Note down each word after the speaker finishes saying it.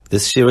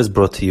This Shir is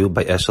brought to you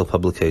by Eshel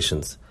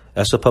Publications.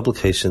 Eshel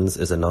Publications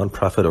is a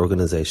non-profit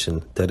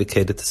organization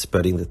dedicated to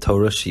spreading the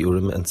Torah,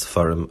 Shiurim, and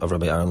Sefarim of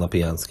Rabbi Aaron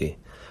Lapiansky.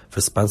 For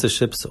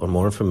sponsorships or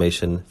more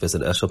information,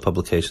 visit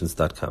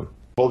eshelpublications.com.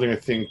 Holding, I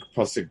think,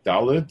 Pasuk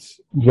Dalet.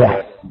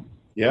 Yeah.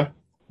 Yeah?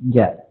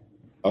 Yeah.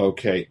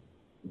 Okay.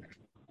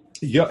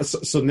 Yeah.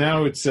 So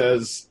now it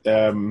says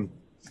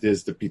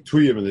there's the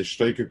Pituyim and the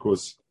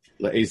Shteikikus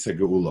Le'esa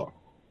Geula.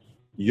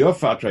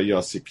 Yofatra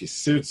Yossi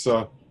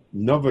Kisirtza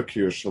Nova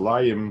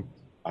Yerushalayim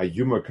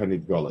Ayuma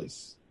Kanid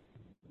Goles.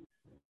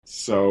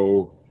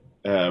 So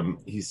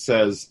he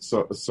says,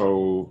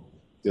 so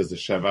there's the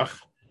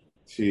Shevach,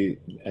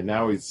 and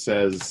now he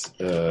says,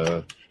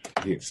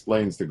 he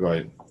explains the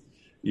guy.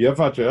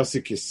 Yofatra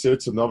Yossi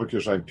Kisirtza Nova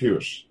Yerushalayim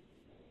Pirush.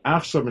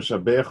 Achshav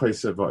Mishabech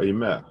Hoyse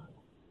Va'imeh.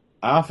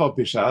 Afal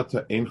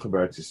Pishata Ein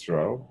Chaberet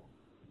Yisrael.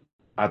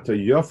 Ata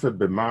Yofe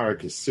B'mara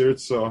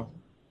Kisirtza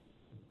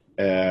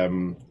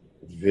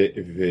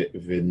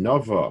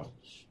V'nova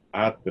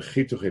at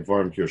B'chituch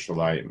Evorim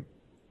Yerushalayim.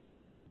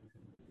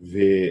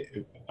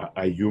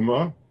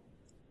 V'ayuma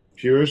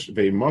Pirush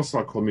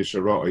V'imosla Kol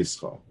Mishara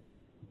Oischa.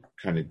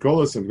 Kanit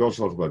Golos and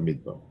Golshalach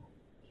B'midbar.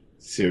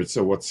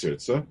 Sirtza, what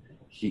Sirtza?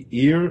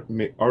 Hi'ir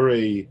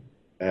Me'orei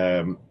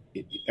Eretz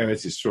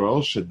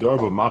Yisrael Shador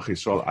B'mach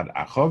Yisrael Ad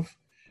Achav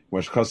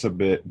Washkasa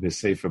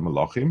B'Sefer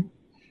Malachim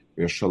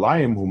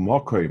Yerushalayim Hu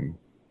Mokoim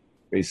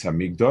Beis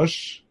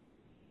Hamikdash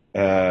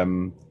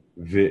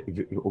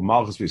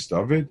Umalchus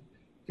V'David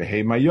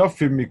V'Heima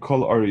Yofim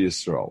Mikol Ori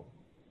Yisrael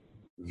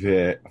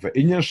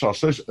V'Inyan Shal.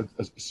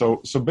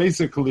 So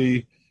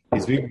basically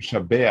he's being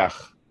Shabeach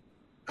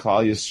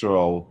Klal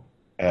Yisrael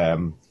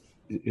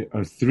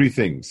three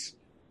things: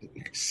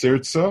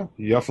 Sirtza,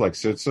 Yof like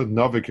Sirtza,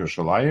 Novik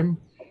Yerushalayim,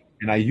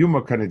 and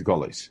Ayuma Kanid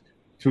Goles.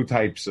 Two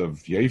types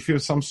of Yefi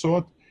of some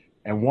sort,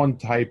 and one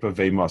type of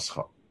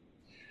Veimascha.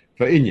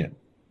 V'Inyan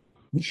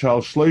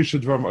Shal Shloisha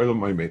Dvarim Olam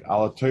Oimed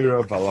Ala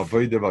Torah V'Ala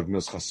Avoda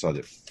V'Gnos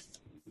Chasadim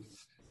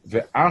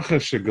Ve'Acher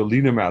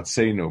Shegalina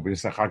Me'Atzeinu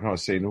V'Nisachak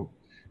Ha'Atzeinu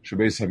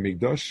Shebeis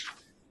HaMikdash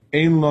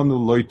Ein Lanu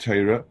Loi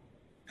Torah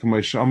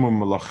K'mo Shamu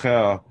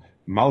Melachea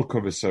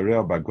Malko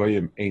V'Sareh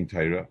B'Goyim Ein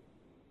Torah.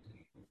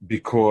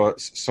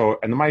 Because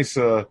and the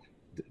Maisa,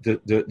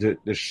 the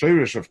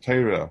Shirish of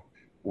Torah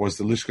was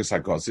the Lishkas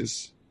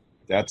HaGozis.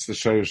 That's the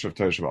Shirish of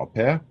Torah Shabbat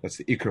Peh. That's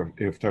the Iker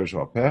of Torah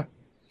Shabbat Peh.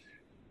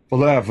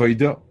 V'Le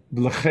Avoda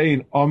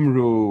V'Lechein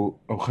Amru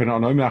Ochen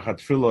Anoimach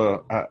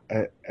Atfila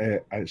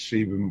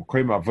She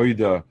B'Mokoim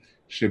Avoda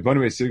She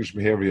Bonu V'Sigsh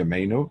B'Heri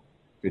Yameinu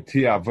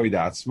V'Tia Avoda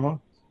Atzma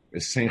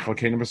V'Sein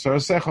Chalkeinu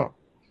B'Sarasecha.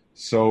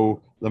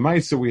 So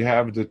Lamaisa, we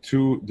have the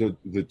two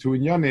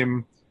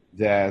inyanim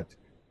that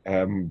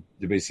the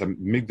Beis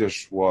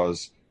Hamikdash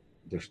was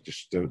the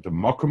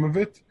makom of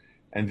it,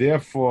 and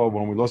therefore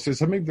when we lost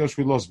Beis Hamikdash,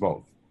 we lost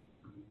both.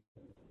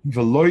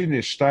 V'loi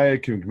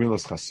nishtayek im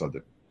gemilas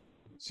chasadim.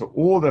 So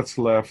all that's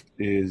left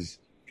is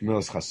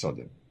gemilas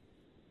chasadim.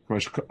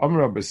 K'mash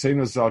amra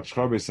b'seinu zal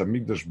shchar Beis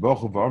Hamikdash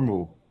bochu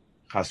v'amru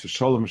chas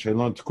v'sholem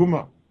she'elon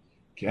tkuma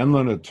ki en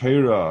lanu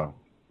Torah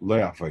lo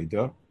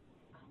yafayda.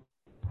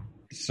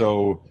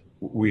 So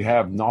we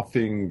have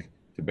nothing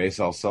to base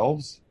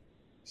ourselves.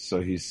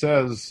 So he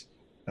says,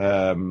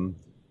 Amar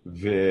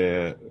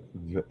Rabbi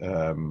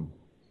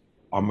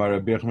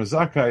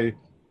Mezakai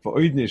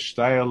v'oid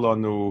nishtaya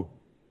lanu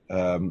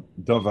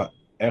dava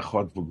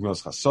echad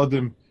v'gnos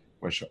chasodim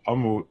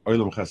v'she'amu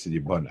olam chesed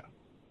yibana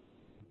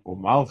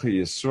u'malchi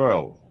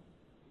Yisrael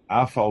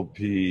afal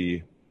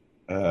pi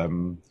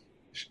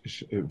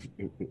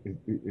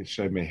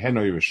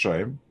she'meheno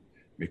Yerushalayim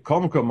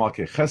mikom kol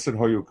malchi chesed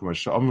hoyu k'ma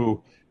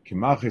she'amu ki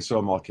malchi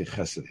Yisrael malchi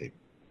chesed him.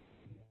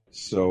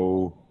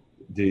 So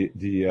so in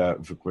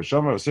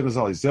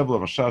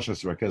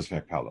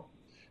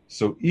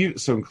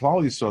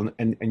Klal Yisrael,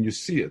 and you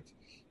see it,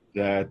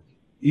 that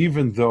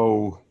even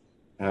though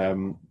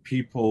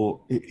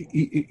people,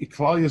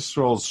 Klal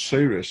Yisrael's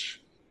shirish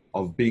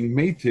of being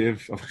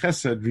native of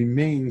Chesed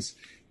remains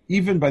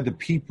even by the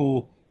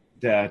people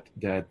that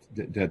the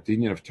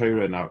union of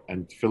Torah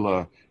and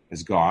Tefillah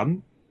is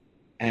gone,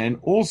 and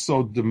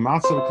also the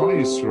matzah of Klal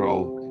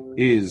Yisrael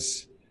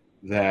is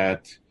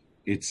that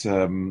it's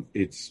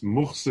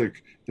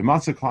muchzik. The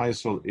matzah Klal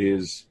Yisrael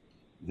is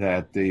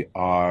that they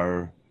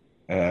are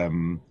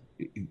mushrash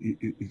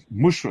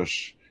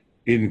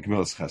in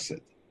Gemilas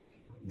Chesed.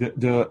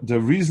 The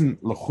reason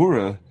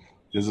lachura,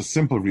 there's a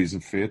simple reason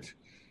for it,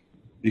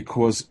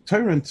 because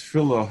Torah and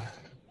Tefillah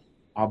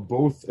are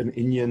both an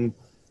inyan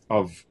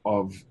of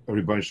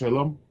Rebbeinu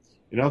Shalom.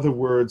 In other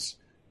words,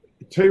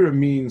 Torah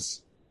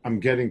means I'm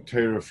getting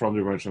Torah from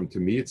the Rebbeinu Shalom to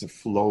me. It's a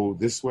flow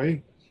this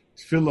way.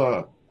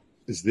 Tefillah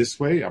is this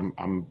way.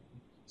 I'm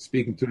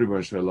speaking to the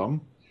Rebbeinu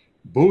Shalom.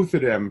 Both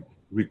of them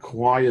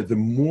require, the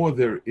more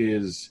there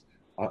is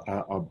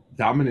a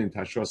dominant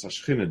Hashras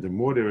HaShechina, the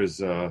more there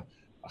is a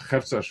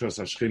Chefza Hashras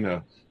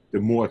HaShechina, the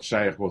more it's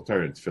Shaykh both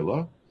Torah and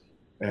Tefillah.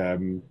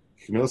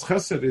 Gemilas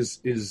Chesed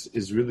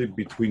is really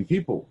between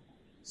people.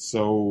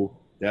 So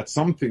That's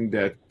something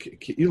that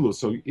ki'ilu.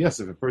 So yes,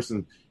 if a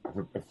person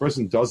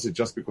does it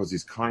just because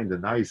he's kind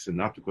and nice and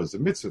not because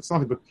of mitzvah, it's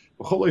nothing. But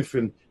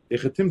b'choleifin, the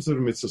chetim's of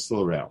the mitzvah is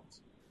still around.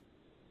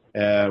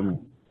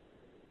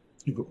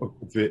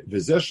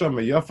 V'zesha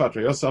meyafat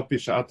reyosal pi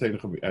sha'atein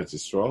Eretz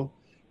Yisrael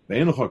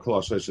ve'enucha kol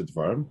ha'shleishet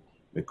dvarim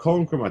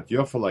v'kol mkom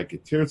yofa like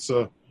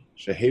itirtza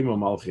shehema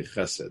malchi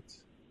chesed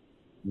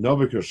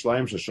novik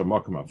Yerushalayim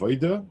sheshamakam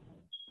avoda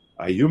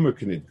ayuma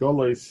knit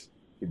golos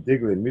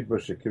idigle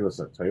midbar shekilos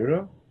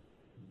ha'Torah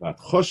v'at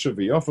choshev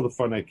v'yofa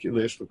lefanei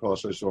kilesh v'kol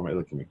ha'shleishet dvarim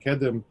elikim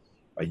mekedem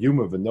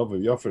ayuma v'nova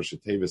yofa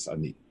shetevis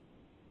ani.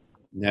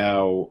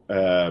 Now,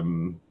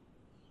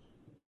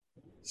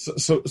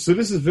 so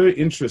this is very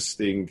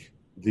interesting.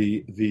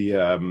 There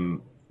are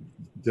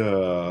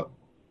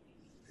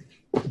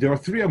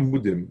three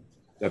amudim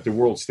that the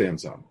world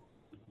stands on.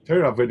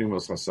 Torah, Avodim,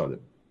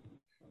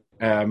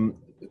 Chasadim.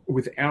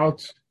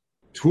 Without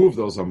two of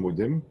those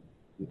amudim,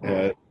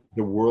 the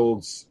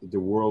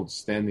world's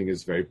standing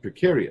is very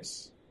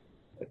precarious.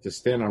 To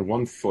stand on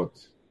 1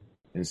 foot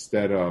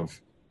instead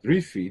of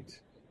 3 feet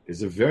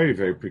is a very,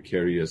 very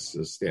precarious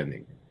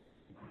standing.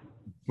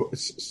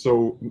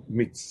 So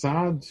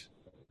mitzad,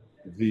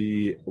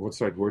 what's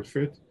the right word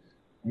for it?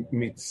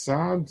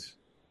 Mitzad,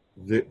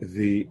 the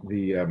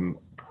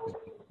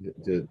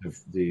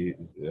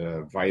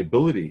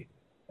viability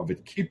of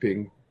it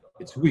keeping,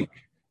 it's weak.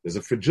 There's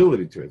a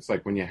fragility to it. It's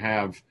like when you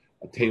have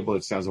a table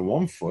that stands on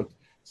 1 foot,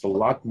 it's a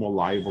lot more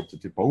liable to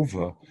tip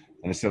over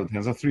than a table that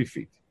stands on 3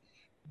 feet.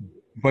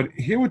 But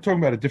here we're talking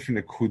about a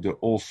different akuda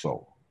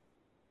also.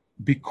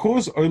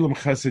 Because Olam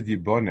Chesed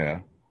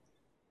Yiboneh,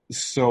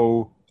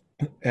 so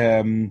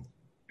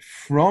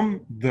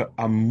from the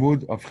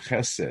Amud of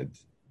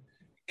Chesed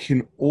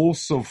can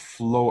also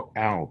flow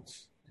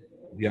out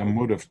the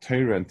Amud of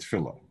Torah and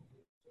Tefillah.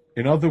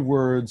 In other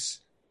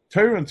words,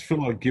 Torah and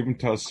Tefillah are given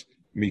to us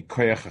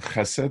mikoyach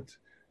Chesed,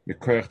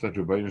 mikoyach that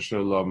Rebbeinu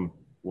Shalom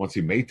wants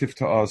to mative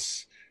to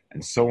us,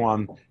 and so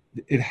on.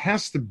 It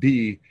has to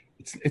be.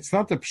 It's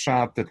not the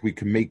pshat that we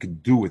can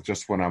make do with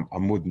just one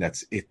Amud and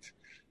that's it.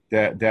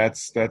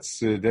 That's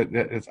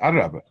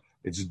Arab.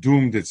 It's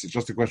doomed. It's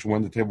just a question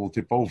when the table will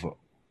tip over.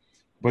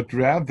 But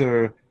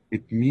rather,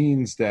 it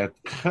means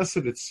that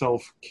Chesed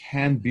itself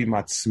can be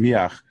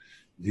matzmiach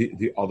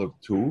the other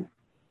two,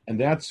 and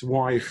that's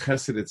why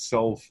Chesed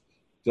itself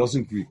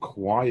doesn't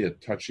require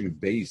touching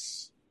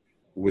base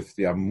with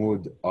the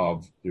Amud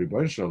of the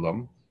Rebbeinu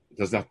Shalom. It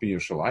does not mean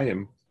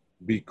Yerushalayim,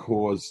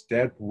 because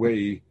that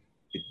way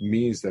it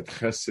means that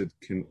Chesed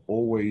can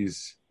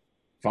always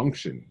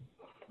function,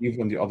 even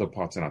when the other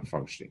parts are not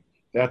functioning.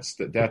 That's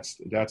the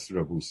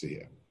Rabusa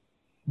here.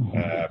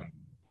 Mm-hmm.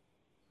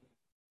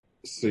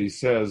 So he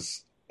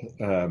says,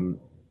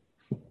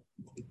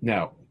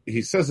 now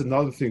he says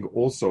another thing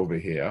also over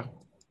here.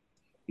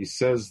 He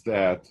says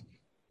that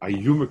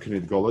Ayuma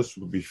Knit Golos,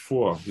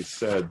 before he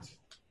said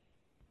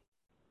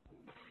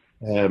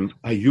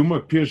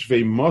Ayuma Pirsh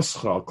Vei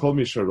Moscha Kol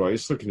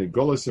Misharois Knit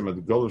Golos Em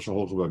Ad Golos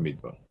Shaholchu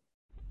Bamidbar.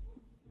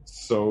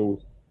 So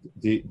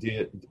the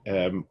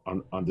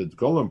on the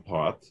Golem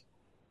part,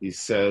 he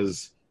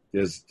says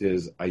there's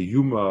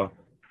Ayuma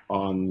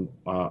on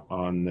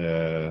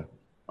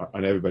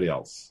everybody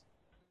else.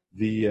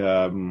 The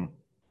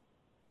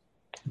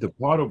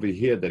part over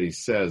here that he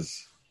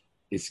says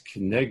is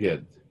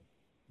connected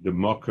the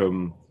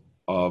makom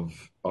of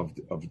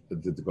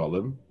the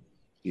Golem.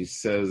 He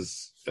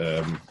says,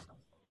 where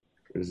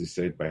does he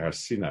say it? By Har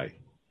Sinai.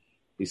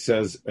 He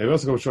says, and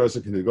those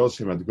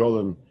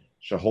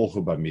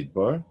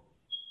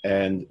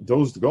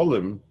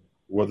Golem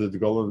were the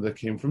Golem that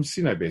came from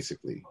Sinai,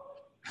 basically.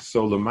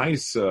 So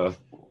Lemaisa,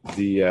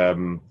 the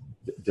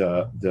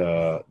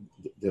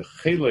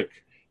chelik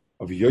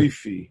of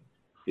Yoifi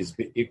is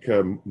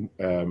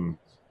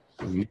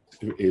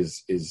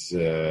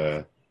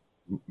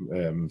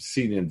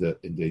seen in the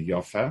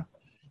Yofa,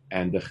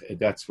 and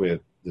that's where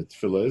the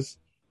Tefillah is,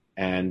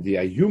 and the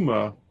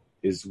Ayuma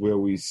is where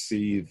we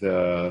see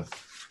the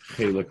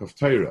chelik of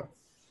Torah,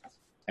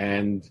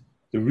 and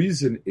the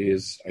reason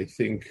is, I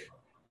think,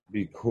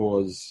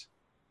 because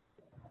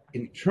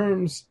in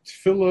terms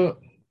Tefillah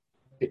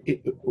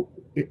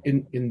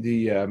in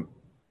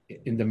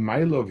the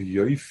mile of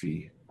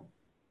Yoifi,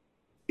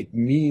 it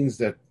means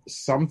that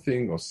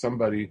something or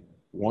somebody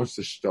wants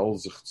to stel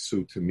sich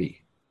zu to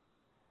me.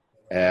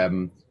 That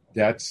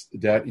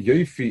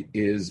Yoifi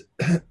is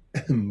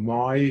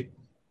my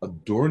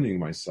adorning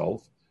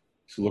myself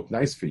to look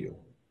nice for you.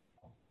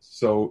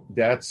 So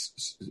that's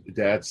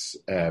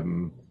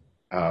the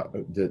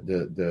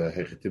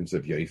hechetims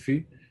of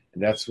Yoifi,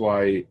 and that's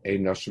why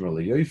ein nashim el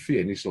Yoifi.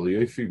 Ein ish el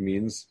Yoifi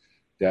means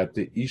that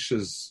the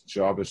isha's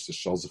job is to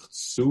shel sich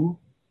zu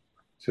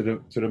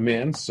to the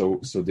man. So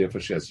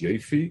therefore she has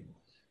Yoifi.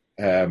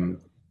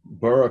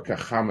 Bara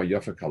kachama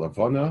yofa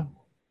kalavana.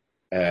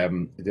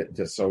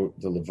 So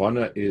the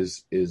Levana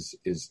is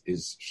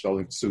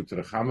showing tzu to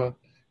the Chama.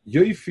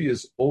 Yoifi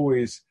is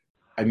always,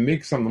 I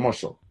make some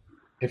mashal.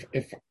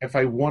 If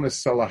I want to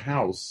sell a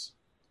house,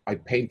 I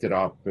paint it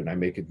up and I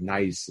make it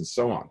nice and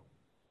so on.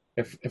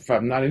 if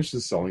I'm not interested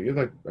in selling it,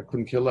 I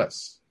couldn't care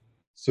less.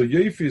 So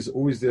yoifi is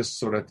always there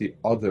so that the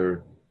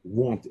other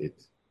want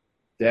it.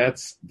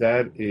 That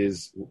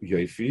is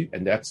yoifi,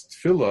 and that's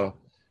tefillah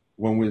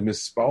when we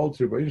mispal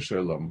to Rebbeinu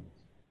Shalom.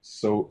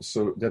 So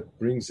that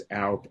brings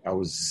out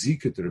our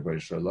zika to Rebbeinu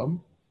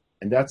Shalom,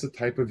 and that's a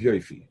type of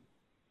yoifi.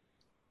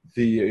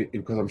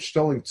 Because I'm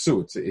stelling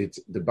tzu. It's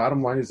the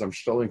bottom line is I'm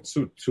stelling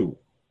tzu too.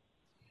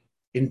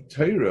 In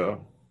Torah,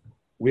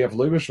 we have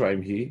loy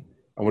b'shvaim hi,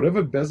 and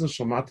whatever Bezdin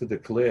Shalmata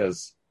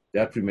declares,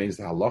 that remains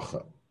the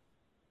halacha.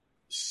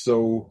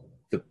 So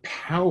the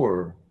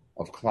power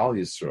of Klal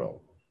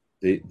Yisrael,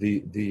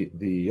 the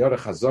Yara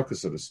Chazaka,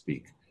 so to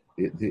speak,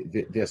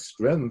 their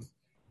strength,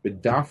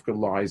 bedafka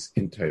lies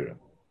in Torah.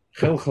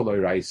 Chel chaloi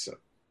raisa.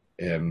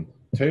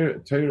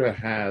 Torah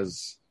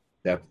has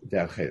that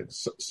chayv.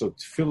 So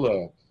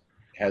tefillah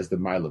has the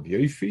mile of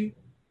yoifi,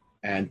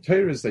 and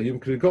Torah is the yom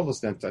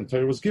krigolos, and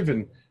Torah was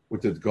given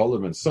with the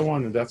golem and so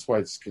on, and that's why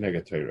it's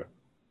Keneged Torah.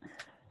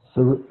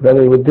 So,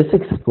 Rabbi, would this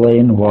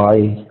explain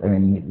why, I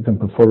mean, even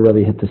before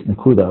Rabbi hit this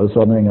Nakuda, I was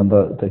wondering on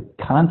the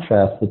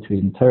contrast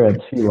between Torah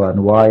and Tefillah,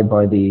 and why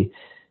by this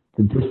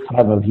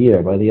time of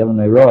year, by the Yom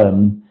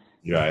Neroim,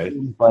 right,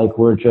 like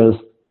we're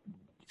just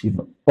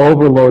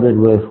overloaded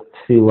with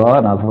Tefillah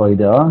and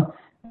Avodah,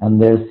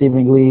 and there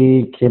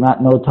seemingly came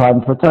out no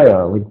time for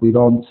Torah. Like we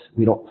don't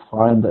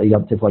find a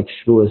Yom Tov like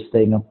Shavuos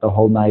staying up the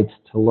whole night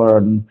to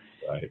learn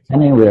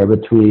anywhere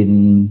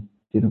between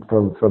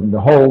from the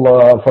whole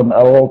from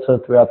Elul to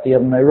throughout the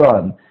Yom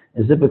Run.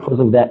 Is it because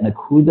of that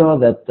Nakuda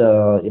that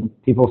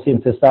people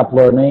seem to stop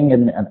learning,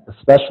 and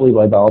especially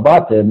by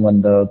Balabatin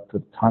when the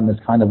time is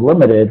kind of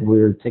limited,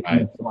 we're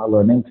taking some our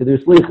learning to do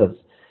slichas?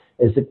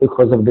 Is it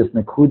because of this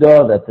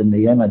Nakuda that in the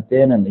Yom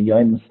Adin and the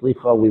Yom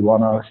Slicha we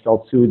want to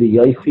shtal to the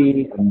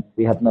Yoifi and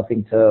we have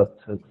nothing to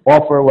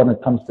offer when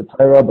it comes to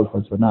Torah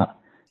because we're not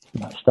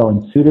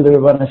shtaling to the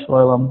Rebbeinu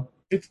Shalom?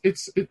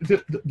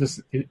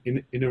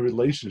 In a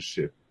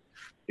relationship,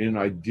 in an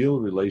ideal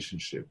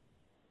relationship,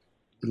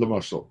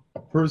 a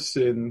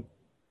person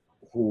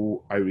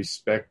who I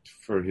respect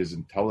for his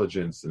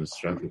intelligence and his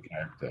strength of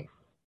character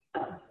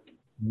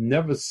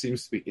never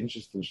seems to be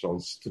interested in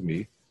shtalos to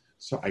me.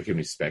 So I can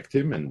respect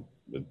him and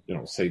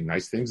say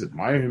nice things,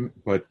 admire him,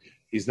 but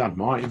he's not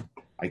mine.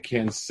 I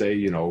can't say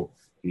a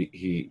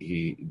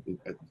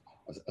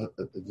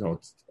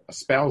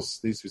spouse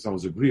needs to be someone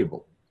who's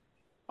agreeable.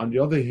 On the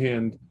other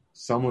hand,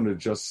 someone who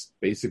just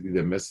basically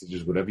their message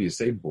is whatever you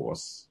say,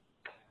 boss.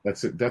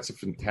 That's a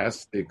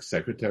fantastic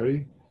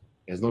secretary.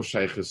 He has no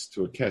shaykhs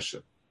to a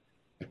kesha.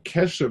 A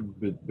kesha,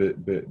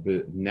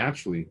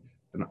 naturally,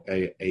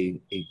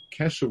 a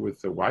kesha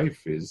with a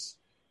wife is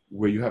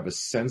where you have a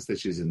sense that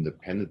she's an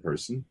independent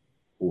person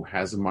who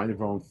has a mind of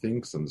her own,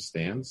 thinks,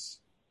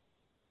 understands,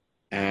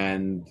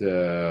 and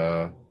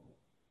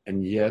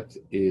yet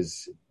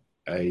is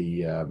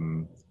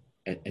and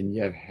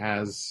yet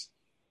has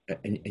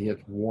and yet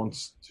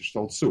wants to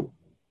shtal tzu.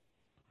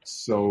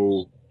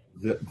 So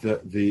the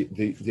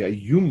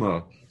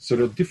ayuma. So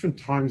there are different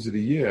times of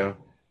the year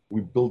we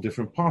build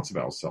different parts of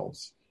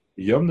ourselves.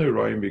 Yom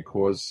Neroim,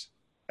 because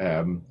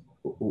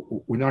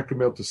we're not going to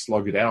be able to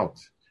slug it out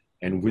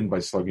and win by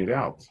slugging it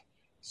out.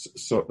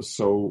 So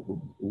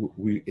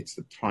it's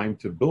the time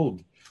to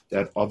build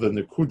that other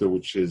nekuda,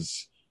 which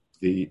is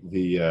the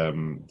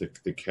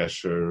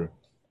kesher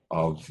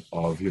of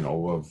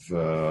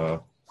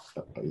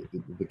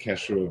the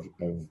kesher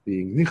of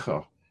being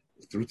nicha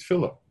through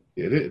tefillah.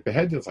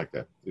 Behead is like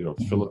that.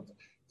 Tefillah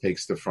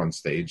takes the front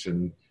stage,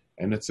 and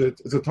it's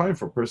a time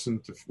for a person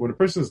to, when a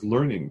person is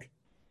learning,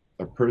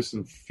 a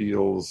person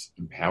feels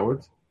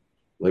empowered.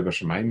 Lei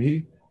b'shamayim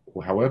hi.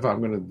 However, I'm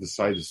going to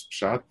decide is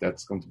pshat.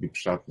 That's going to be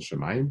pshat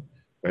l'shamayim,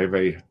 very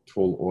very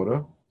tall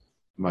order.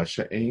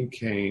 Masha'ein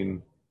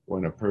kain,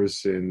 when a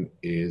person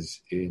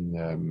is in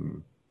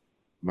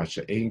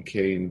Masha'ein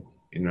kain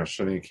in Rosh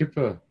Hashanah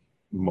Kippur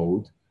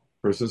mode,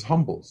 person is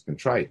humble, is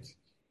contrite,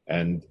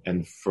 and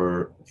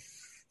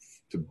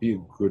to be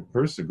a good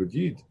person, good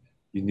yid,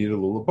 you need a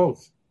little of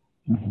both.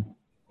 Mm-hmm.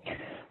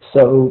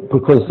 So,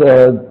 because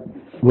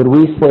would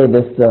we say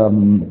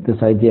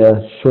this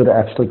idea should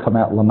actually come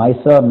out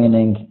lamaisa,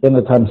 meaning in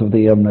the times of the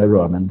Yom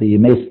Neroim and the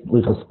Yemei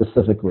Slicha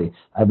specifically?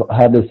 I've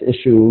had this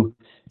issue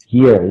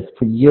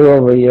for year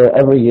over year,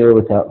 every year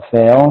without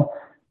fail,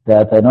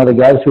 that I know the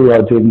guys who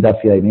are doing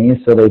Daf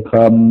Yomi, so they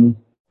come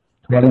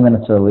 20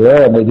 minutes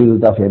earlier and they do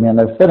the Daf Yomi and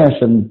they're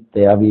finished and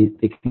they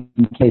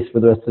can case for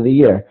the rest of the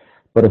year.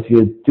 But if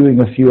you're doing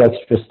a few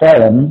extra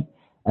starim,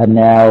 and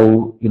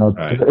now,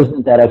 there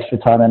isn't that extra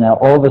time, and now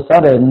all of a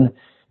sudden,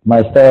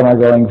 my starim are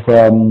going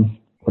from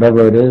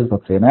whatever it is,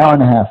 let's say an hour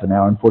and a half, an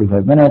hour and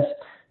 45 minutes,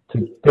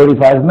 to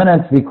 35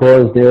 minutes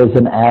because there's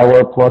an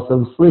hour plus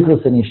of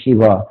slichus in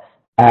yeshiva.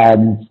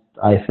 And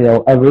I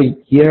feel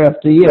every year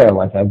after year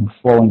like I'm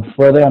falling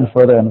further and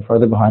further and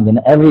further behind in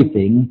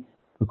everything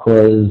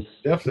because...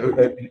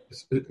 Definitely.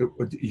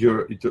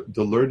 You're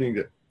the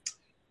learning...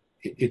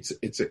 It's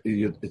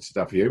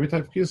Daf Yomi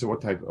type of kiss, or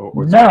what type? No.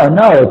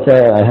 It's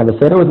I have a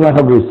seder with my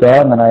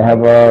chavrusa, and then I have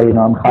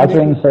I'm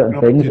chazing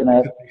certain things, and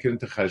I get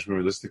into chaj in a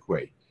realistic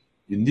way.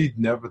 You need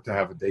never to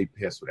have a day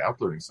pass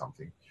without learning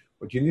something.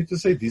 But you need to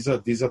say these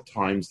are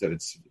times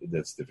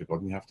that's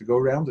difficult, and you have to go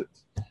around it.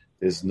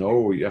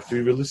 You have to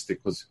be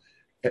realistic, because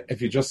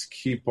if you just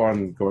keep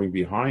on going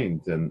behind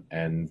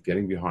and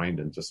getting behind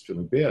and just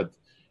feeling bad,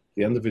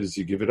 the end of it is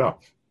you give it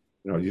up.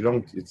 You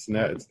don't. It's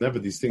never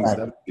these things.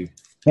 Right.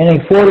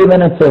 Meaning 40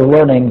 minutes of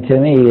learning to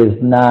me is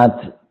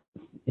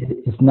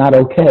not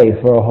okay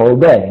for a whole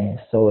day.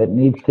 So it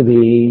needs to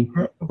be.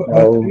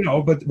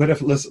 But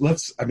if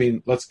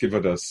let's give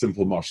it a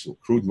simple marshal,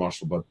 crude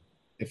marshal. But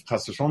if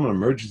an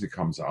emergency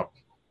comes up,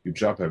 you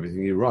drop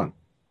everything, you run.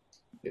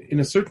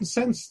 In a certain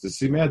sense, the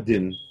Simei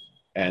Din,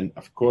 and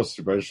of course,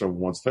 the Rebbe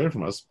wants to hear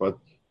from us. But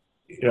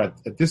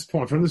at this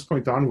point, from this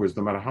point onwards,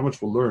 no matter how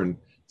much we'll learn,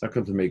 it's not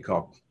going to make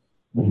up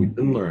what we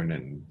didn't learn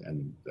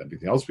and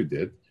everything else we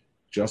did.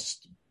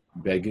 Just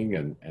begging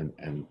and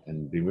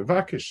being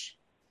mevakish.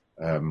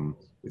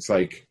 It's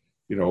like,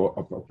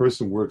 a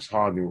person works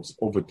hard and he works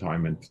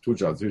overtime and 2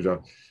 jobs, 3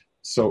 jobs.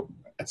 So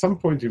at some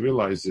point he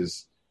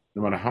realizes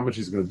no matter how much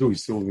he's going to do,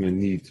 he's still going to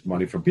need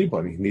money from people,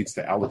 and he needs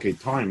to allocate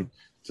time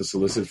to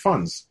solicit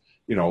funds.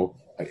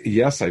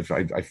 Yes, I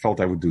felt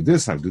I would do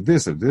this, I would do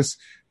this,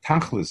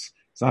 Tachlis,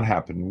 it's not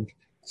happening,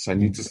 so I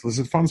need to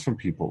solicit funds from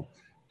people.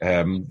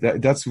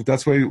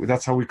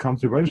 That's how we come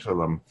to Rebbe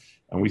Shalom,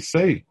 and we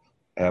say,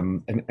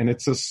 and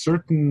it's a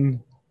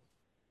certain.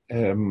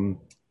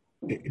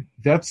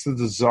 That's the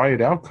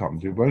desired outcome.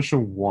 The Rebbe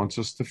Shalom wants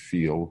us to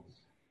feel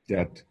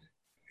that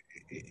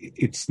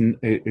it's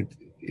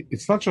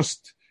not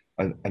just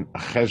a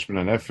cheshbon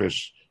and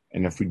nefesh,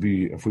 and if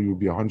we would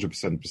be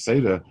 100%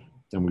 peseda,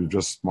 then we would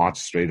just march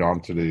straight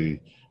on to the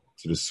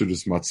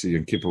Sudas Matzi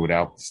and Kippur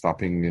without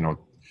stopping.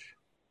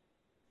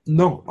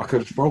 No,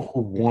 HaKadosh Baruch Hu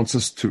wants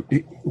us to.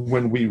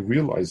 When we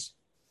realize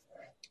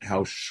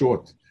how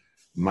short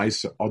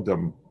Maisa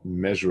Adam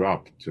measure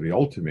up to the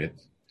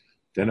ultimate,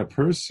 then a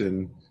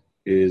person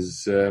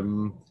is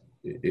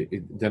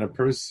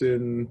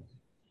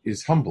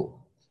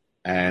humble,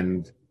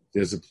 and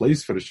there's a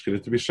place for the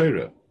Shekhinah to be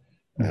Shira.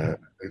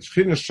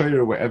 Shekhinah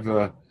Shira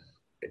wherever.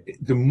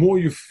 The more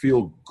you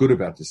feel good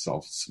about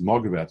yourself,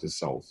 smug about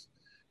yourself,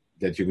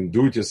 that you can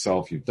do it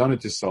yourself, you've done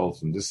it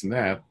yourself, and this and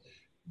that,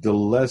 the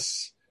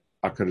less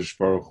HaKadosh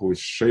Baruch Hu is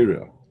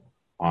Shira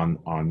on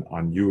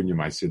you and your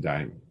Ma'aseh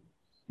Yadayim.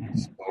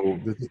 So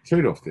there's a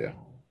trade-off there.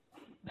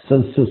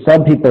 So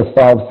some people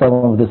solve some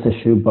of this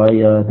issue by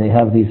they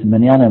have these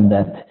minyanim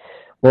that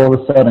all of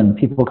a sudden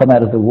people come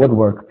out of the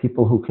woodwork,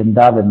 people who can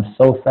daven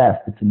so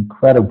fast, it's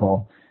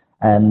incredible.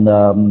 And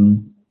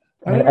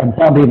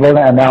some people,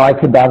 and now I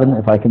could daven,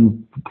 if I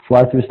can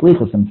fly through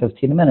slichus in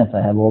 15 minutes,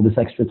 I have all this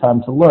extra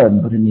time to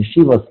learn. But in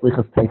yeshiva,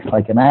 slichus takes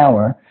like an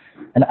hour.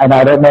 And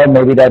I don't know,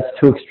 maybe that's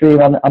too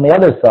extreme on the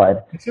other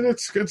side.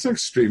 It's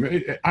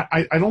extreme.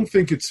 I don't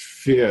think it's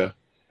fair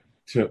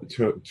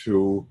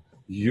to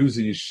use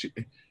a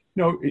yeshiva.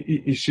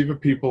 Yeshiva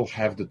people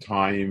have the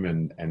time,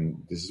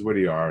 and this is where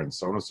they are, and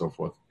so on and so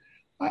forth.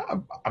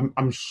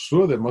 I'm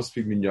sure there must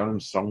be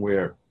minyanim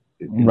somewhere.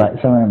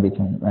 Right, somewhere in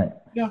between, right.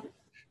 Yeah.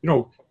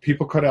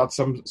 People cut out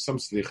some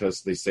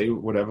slichas, they say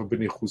whatever,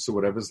 b'nichusa,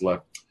 whatever's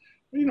left.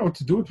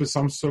 To do it with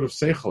some sort of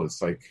seichel,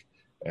 it's like,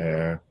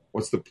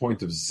 what's the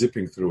point of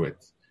zipping through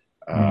it?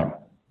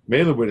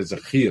 Mele when it's a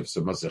chiyuv,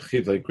 so must a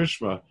chiyuv like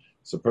Krishma,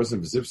 so a person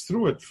who zips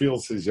through it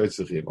feels his yotze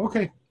chiyuv.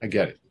 Okay, I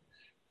get it.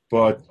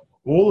 But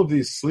all of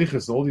these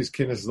slichas, all these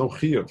kinnas, no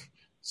chiyuv.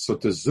 So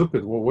to zip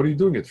it, well, what are you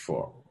doing it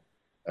for?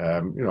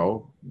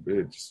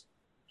 Just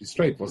be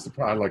straight. What's the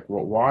problem? Like,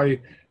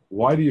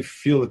 why do you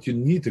feel that you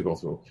need to go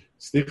through?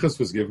 Slichas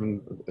was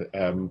given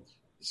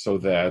so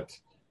that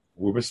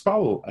we're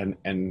mispal,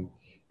 and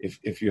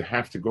if you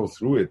have to go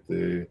through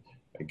it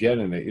again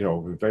and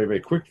very, very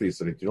quickly,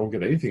 so that you don't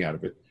get anything out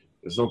of it,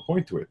 there's no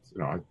point to it.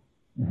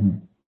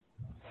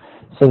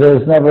 So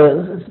there's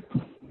never.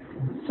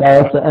 So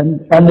at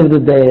the end of the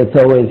day, it's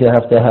always you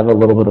have to have a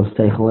little bit of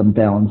seichel and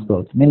balance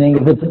both. Meaning,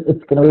 if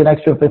it's going to be an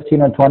extra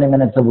 15 or 20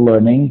 minutes of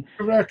learning,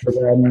 correct.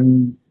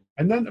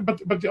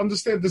 But you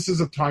understand, this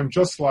is a time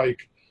just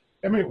like.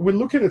 We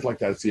look at it like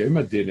that. It's the Yom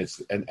Adin,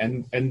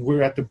 and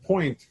we're at the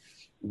point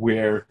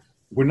where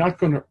we're not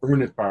going to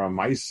earn it by our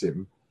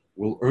maisim.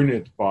 We'll earn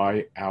it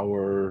by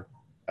our,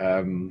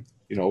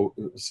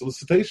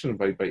 solicitation,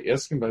 by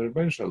asking by the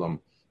Rebbe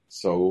Shalom.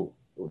 So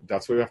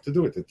that's where we have to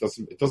do it. It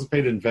doesn't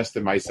pay to invest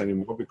in mais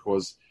anymore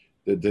because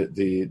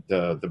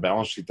the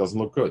balance sheet doesn't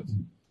look good.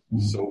 Mm-hmm.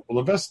 So we'll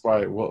invest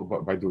by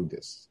doing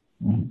this.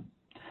 Mm-hmm.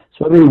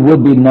 So it really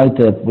would be nice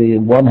if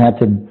one had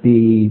to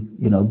be,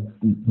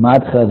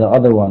 madcha, the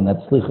other one,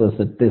 that's slichus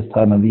at this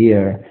time of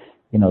year,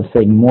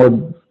 saying more,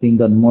 being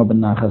done more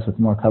benachas with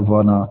more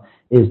kavana,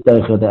 is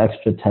the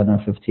extra 10 or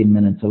 15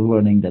 minutes of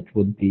learning that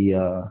would be...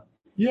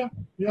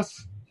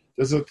 Yes.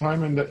 There's a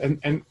time,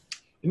 and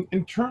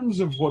in terms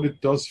of what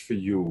it does for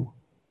you,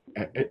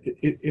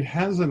 it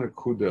has an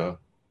akuda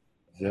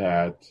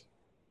that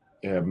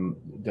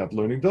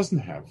learning doesn't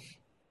have.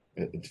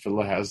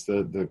 Tefillah has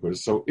the good.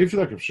 So if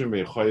you're like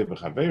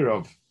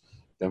HaShirim,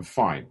 then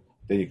fine.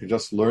 Then you can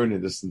just learn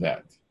and this and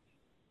that.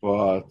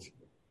 But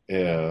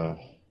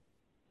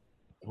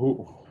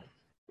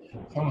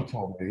Someone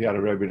told me he had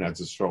a Rebbe in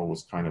Etzisrael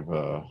was kind of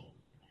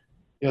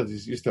he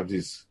used to have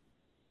these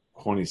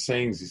corny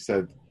sayings. He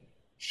said,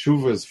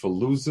 "Shuva is for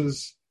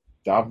losers,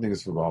 davening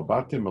is for Baal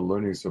Batim, and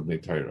learning is for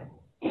Bnei Torah."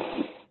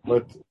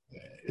 But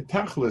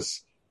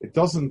tachlis, it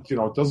doesn't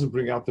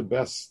bring out the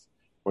best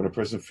when a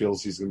person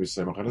feels he's going to be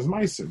semach on his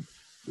meisim.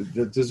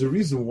 There's a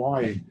reason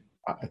why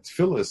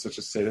tefillah is such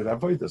a seder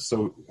avodah.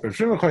 So Rav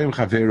Shimon Chaim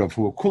Chaverov,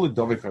 who were kula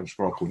dovek on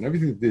Shbaruch, and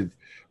everything they did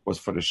was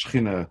for the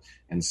Shechina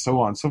and so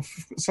on. So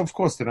of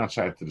course they're not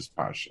shy to this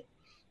parsha.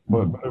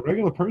 But a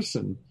regular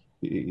person,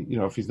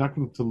 if he's not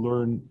going to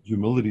learn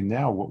humility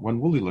now, when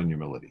will he learn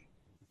humility?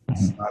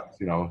 It's not,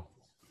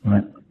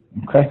 Right.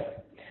 Okay.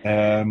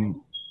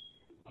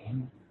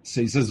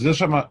 So he says, now,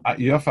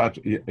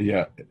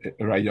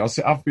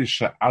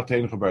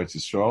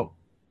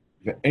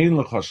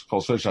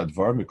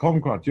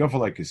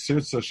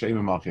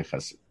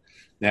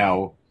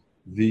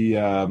 the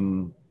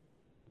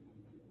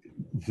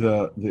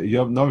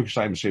Yom Novik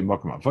Shayim Shem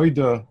Makom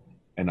Avoda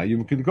and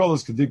Ayum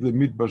Kidgolos Kedigli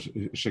Midbar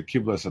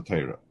Shekibla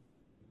Satira.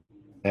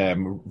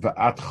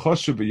 Va'at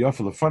Choshu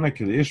B'Yofel Lefana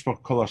Kili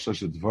Yishbach Kol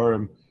HaShosh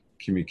Dvarim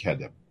Kimi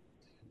Kedem.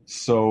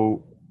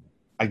 So,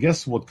 I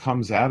guess what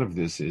comes out of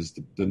this is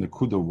the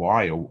Nakuda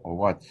why or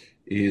what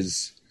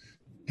is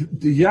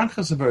the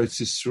Yachas of Eretz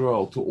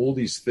Yisrael to all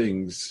these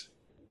things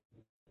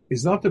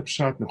is not the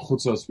Pshat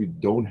Nechutzos we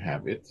don't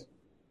have it.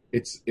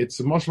 It's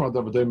a mashma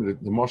the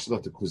mashma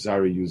that the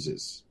Kuzari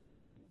uses,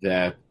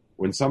 that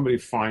when somebody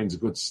finds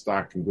good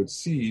stock and good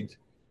seed,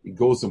 he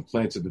goes and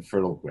plants it in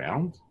fertile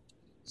ground.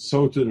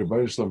 So to the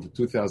Rebbeinu Shalom for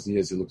 2,000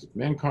 years, he looked at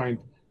mankind,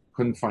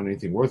 couldn't find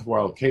anything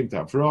worthwhile, came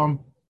to Avram,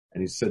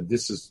 and he said,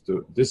 "This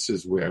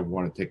is where I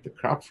want to take the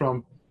crop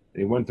from."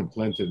 And he went and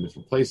planted in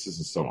different places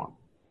and so on.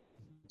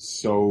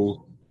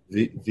 So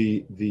the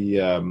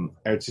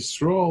Eretz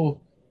Yisrael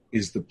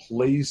is the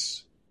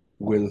place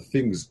where the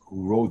things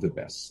grow the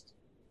best.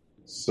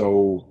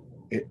 So,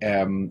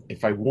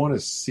 if I want to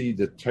see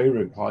the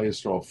Torah and Klal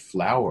Yisrael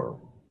flower,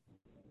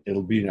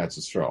 it'll be in Eretz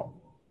Yisrael.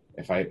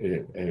 If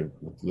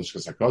with the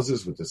Lishkas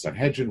HaKazis, with the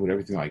Sanhedrin, with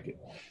everything like it.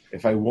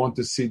 If I want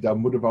to see the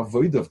Amud of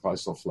Avodah of Klal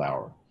Yisrael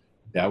flower,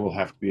 that will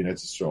have to be in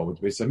Eretz Yisrael with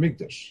Beis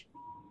HaMikdash.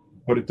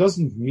 But it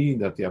doesn't mean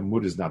that the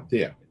Amud is not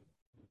there.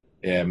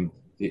 The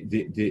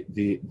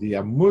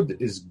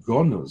Amud is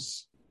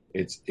gonus.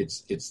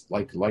 It's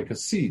like a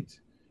seed.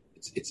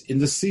 It's in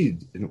the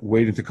seed and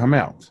waiting to come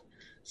out.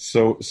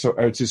 So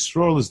Eretz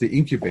Yisrael is the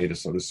incubator,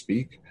 so to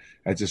speak.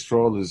 Eretz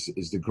Yisrael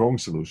is the growing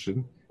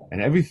solution, and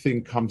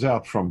everything comes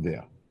out from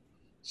there.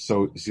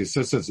 So he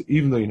says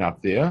even though you're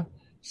not there,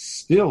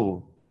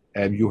 still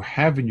you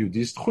have in you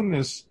these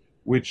tchunas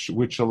which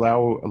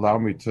allow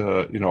me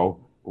to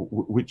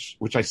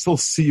which I still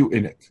see you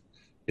in it.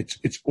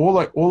 It's all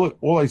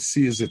I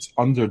see is it's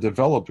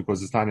underdeveloped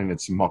because it's not in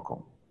its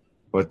makom,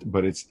 but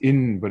it's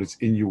in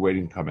you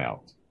waiting to come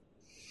out.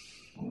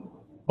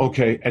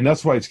 Okay, and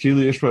that's why it's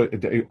Kili Ishra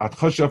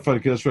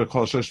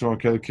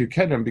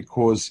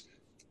because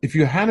if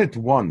you had it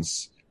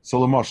once, so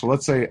Lamashal,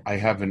 let's say I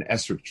have an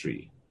esrog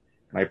tree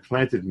and I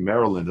planted in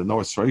Maryland and no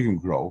esrogim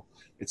grow,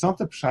 it's not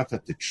the pshat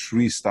that the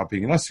tree stopped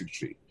being an esrog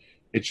tree.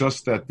 It's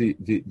just that the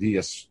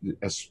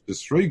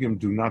esrogim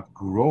do not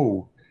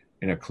grow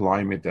in a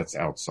climate that's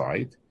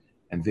outside,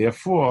 and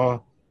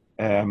therefore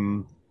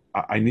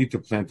I need to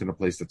plant in a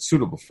place that's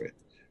suitable for it.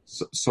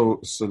 So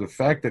the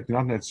fact that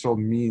not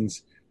necessarily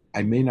means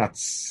I may not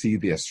see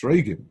the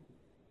esrogim,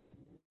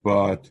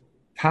 but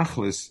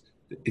tachlis,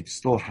 it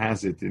still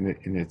has it in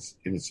its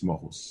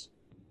mohus.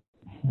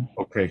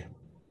 Okay,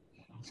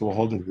 so we'll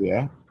hold it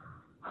there.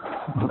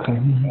 Okay.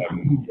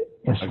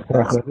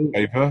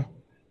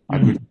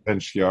 I'm going to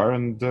bench Shir,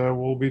 and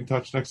we'll be in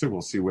touch next week.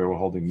 We'll see where we're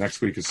holding. Next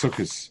week is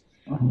Sukkot.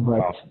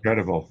 Right.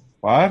 Incredible.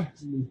 What?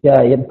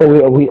 Yeah, but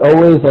we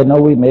always, I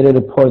know we made it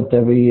a point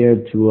every year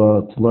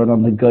to learn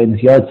on the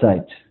Goin's yard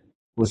site.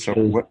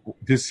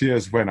 This year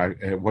is when?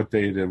 What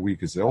day of the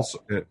week is it also?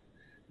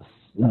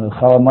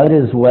 Chalamayit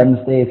is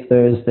Wednesday,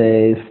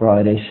 Thursday,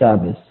 Friday,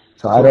 Shabbos.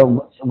 So I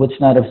don't. Which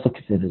night of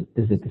Sukkot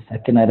is it? The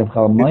second night of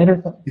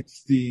Chalamayit?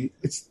 It's the.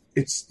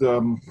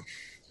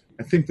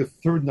 I think the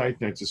third night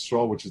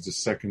Yisrael, which is the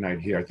second night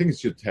here. I think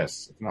it's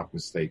Yutes, if I'm not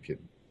mistaken.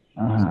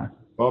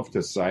 Of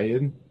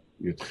Tesayin,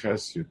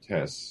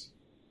 Yutes.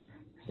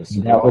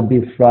 That would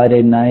be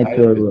Friday night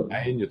or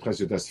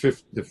That's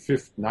the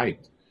fifth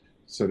night.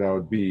 So that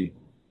would be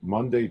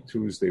Monday,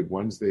 Tuesday,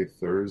 Wednesday,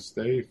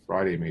 Thursday,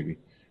 Friday, maybe.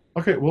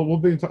 Okay, well, we'll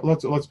be in touch.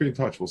 Let's be in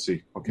touch. We'll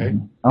see. Okay.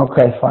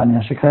 Okay,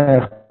 fine.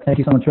 Thank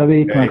you so much,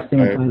 Rabbi.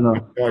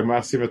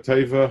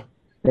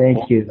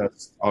 Thank you. Okay.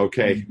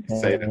 Okay.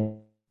 Say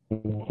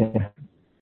that.